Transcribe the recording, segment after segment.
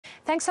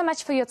Thanks so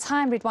much for your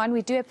time, Ridhwaan.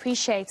 We do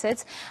appreciate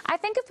it. I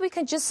think if we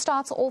can just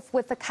start off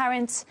with the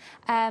current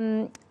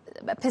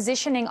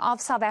positioning of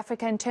South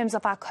Africa in terms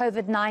of our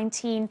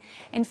COVID-19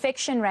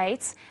 infection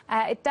rates,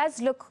 it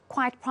does look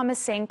quite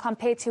promising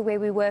compared to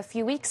where we were a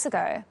few weeks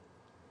ago.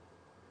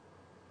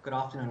 Good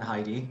afternoon,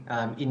 Heidi.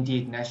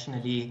 Indeed,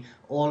 nationally,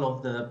 all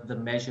of the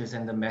measures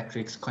and the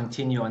metrics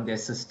continue on their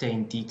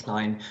sustained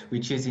decline,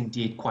 which is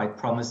indeed quite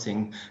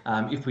promising.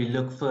 If we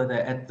look further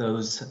at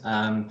those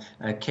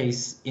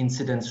case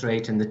incidence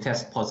rate and the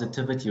test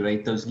positivity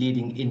rate, those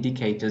leading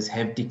indicators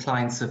have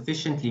declined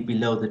sufficiently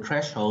below the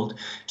threshold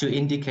to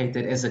indicate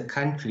that as a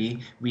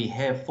country, we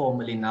have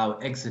formally now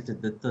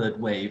exited the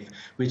third wave,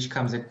 which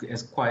comes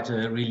as quite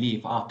a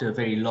relief after a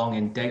very long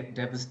and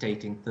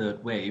devastating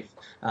third wave.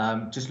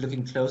 Just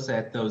looking closer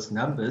at those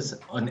numbers,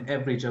 on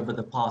average over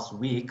the past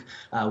week,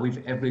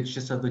 we've averaged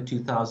just over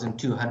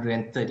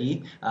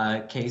 2,230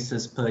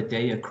 cases per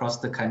day across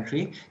the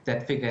country.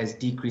 That figure has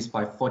decreased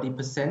by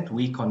 40%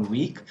 week on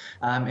week,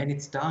 and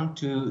it's down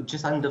to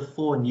just under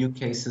 4 new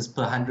cases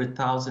per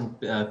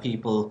 100,000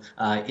 people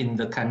in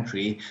the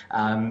country,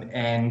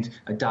 and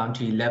down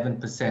to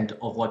 11%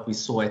 of what we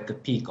saw at the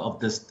peak of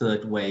this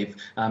third wave.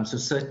 So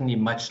certainly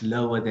much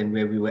lower than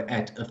where we were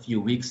at a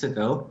few weeks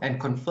ago. And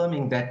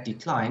confirming that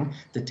decline,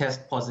 the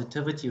test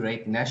positivity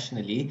rate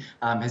nationally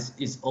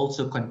is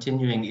also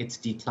continuing its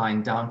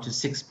decline down to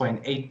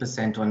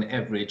 6.8% on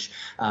average.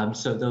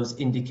 So those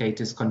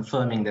indicators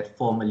confirming that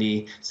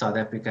formally South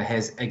Africa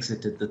has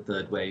exited the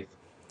third wave.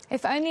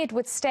 If only it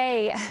would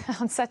stay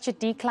on such a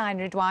decline,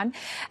 Ridhwaan.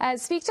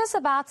 Speak to us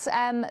about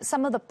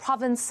some of the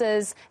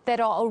provinces that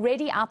are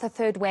already out the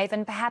third wave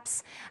and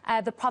perhaps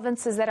the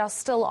provinces that are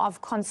still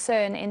of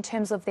concern in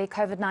terms of their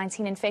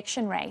COVID-19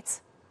 infection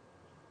rates.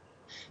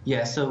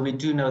 Yeah, so we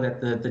do know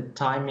that the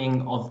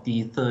timing of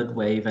the third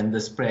wave and the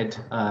spread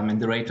and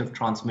the rate of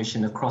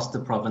transmission across the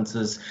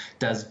provinces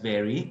does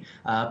vary.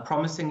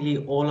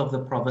 Promisingly, all of the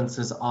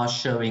provinces are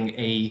showing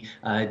a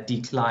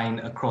decline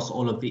across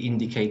all of the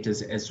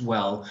indicators as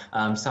well.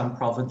 Some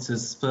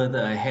provinces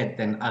further ahead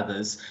than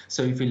others.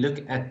 So if we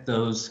look at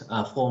those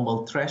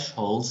formal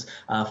thresholds,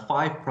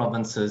 5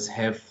 provinces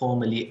have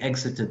formally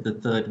exited the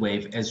third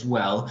wave as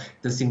well.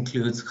 This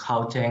includes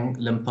Gauteng,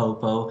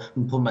 Limpopo,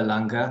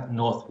 Mpumalanga,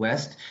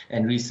 Northwest,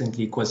 and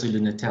recently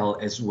KwaZulu-Natal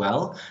as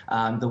well.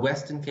 The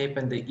Western Cape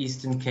and the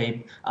Eastern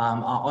Cape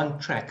are on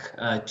track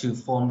to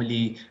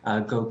formally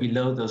go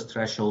below those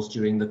thresholds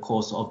during the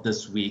course of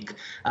this week.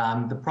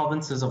 The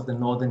provinces of the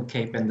Northern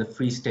Cape and the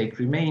Free State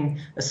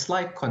remain a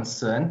slight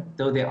concern,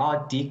 though they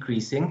are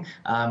decreasing.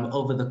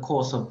 Over the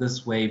course of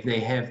this wave, they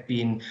have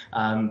been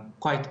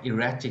quite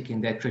erratic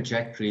in their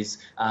trajectories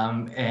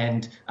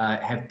and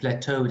have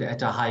plateaued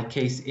at a high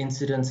case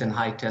incidence and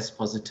high test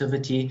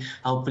positivity.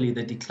 Hopefully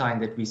the decline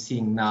that we're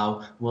seeing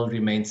now will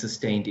remain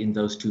sustained in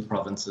those 2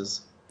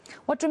 provinces.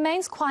 What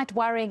remains quite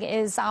worrying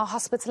is our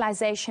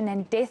hospitalization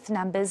and death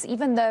numbers.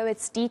 Even though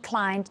it's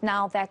declined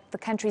now that the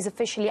country is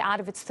officially out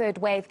of its third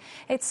wave,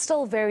 it's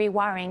still very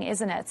worrying,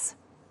 isn't it?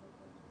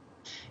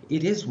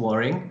 It is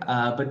worrying,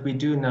 but we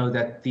do know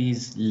that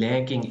these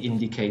lagging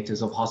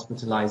indicators of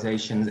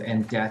hospitalizations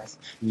and deaths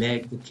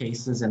lag the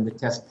cases and the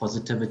test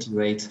positivity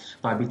rates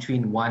by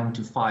between 1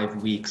 to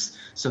 5 weeks.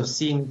 So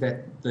seeing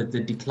that the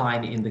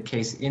decline in the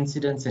case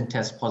incidence and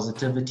test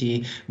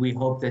positivity, we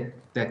hope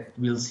that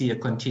we'll see a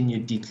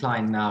continued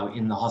decline now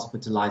in the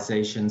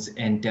hospitalizations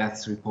and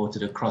deaths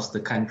reported across the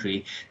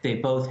country. They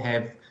both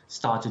have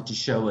started to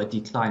show a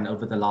decline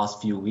over the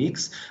last few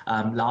weeks.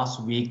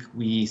 Last week,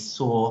 we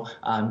saw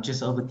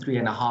just over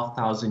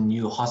 3,500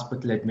 new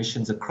hospital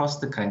admissions across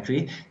the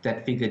country.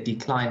 That figure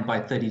declined by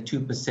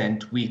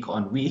 32% week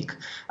on week.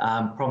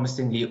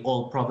 Promisingly,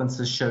 all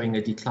provinces showing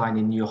a decline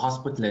in new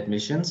hospital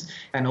admissions.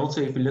 And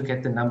also, if you look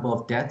at the number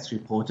of deaths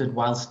reported,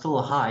 while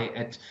still high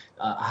at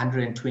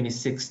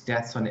 126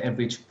 deaths on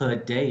average per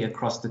day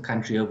across the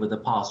country over the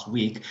past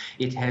week,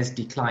 it has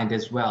declined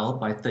as well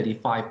by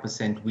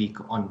 35% week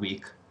on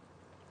week.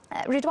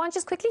 Ridhwaan,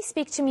 just quickly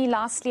speak to me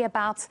lastly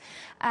about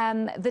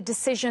the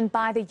decision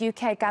by the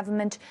UK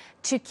government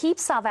to keep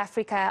South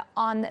Africa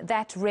on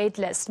that red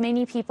list.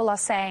 Many people are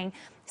saying,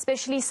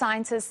 especially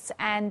scientists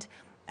and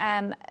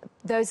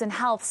those in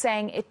health,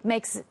 saying it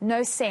makes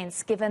no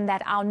sense given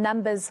that our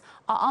numbers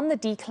are on the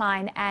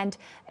decline and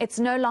it's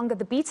no longer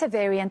the beta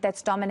variant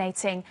that's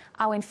dominating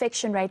our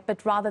infection rate,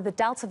 but rather the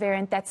Delta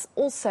variant that's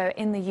also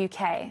in the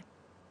UK.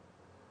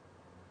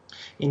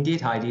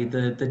 Indeed, Heidi,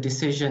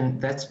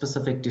 that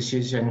specific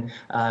decision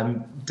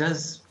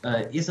is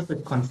a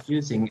bit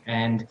confusing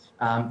and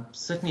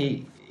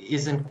certainly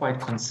isn't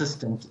quite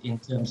consistent in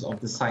terms of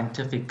the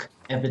scientific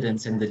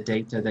evidence and the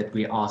data that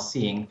we are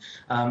seeing.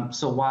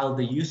 So while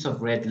the use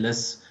of red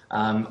lists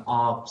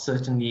are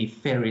certainly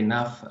fair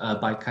enough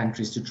by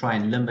countries to try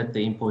and limit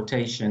the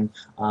importation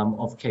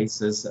of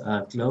cases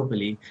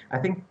globally, I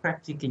think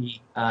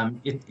practically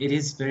it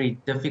is very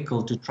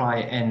difficult to try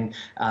and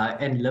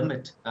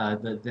limit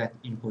that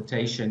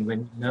importation when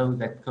we know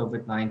that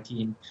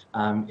COVID-19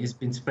 has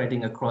been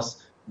spreading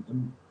across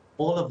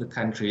all of the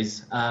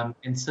countries,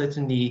 and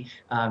certainly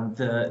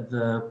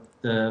the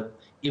the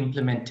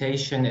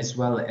implementation as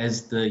well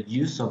as the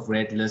use of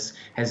red lists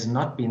has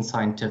not been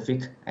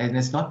scientific and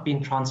it's not been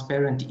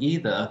transparent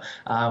either.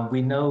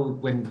 We know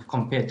when we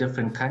compare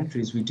different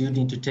countries, we do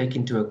need to take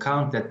into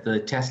account that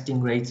the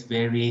testing rates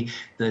vary,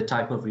 the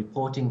type of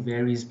reporting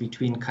varies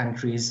between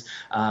countries.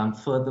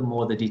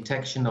 Furthermore, the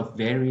detection of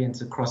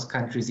variants across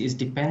countries is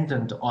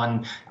dependent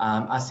on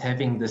us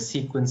having the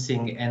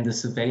sequencing and the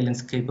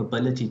surveillance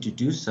capability to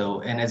do so.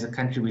 And as a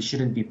country, we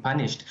shouldn't be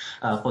punished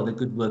for the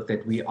good work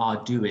that we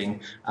are doing.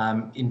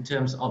 In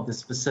terms of the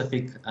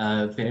specific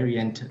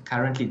variant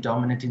currently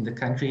dominant in the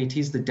country, it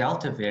is the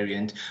Delta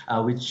variant,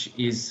 which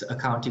is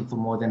accounting for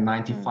more than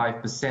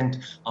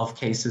 95% of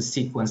cases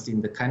sequenced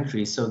in the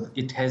country. So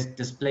it has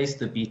displaced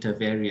the Beta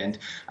variant.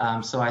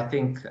 So I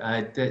think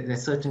there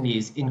certainly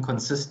is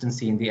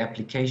inconsistency in the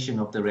application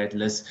of the red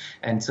list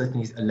and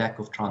certainly a lack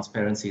of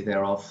transparency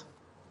thereof.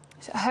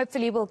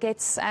 Hopefully we'll get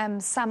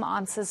some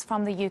answers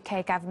from the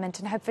UK government,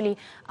 and hopefully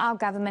our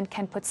government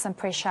can put some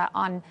pressure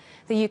on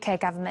the UK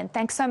government.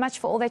 Thanks so much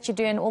for all that you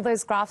do and all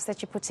those graphs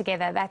that you put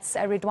together. That's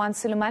Ridhwaan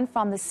Suliman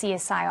from the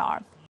CSIR.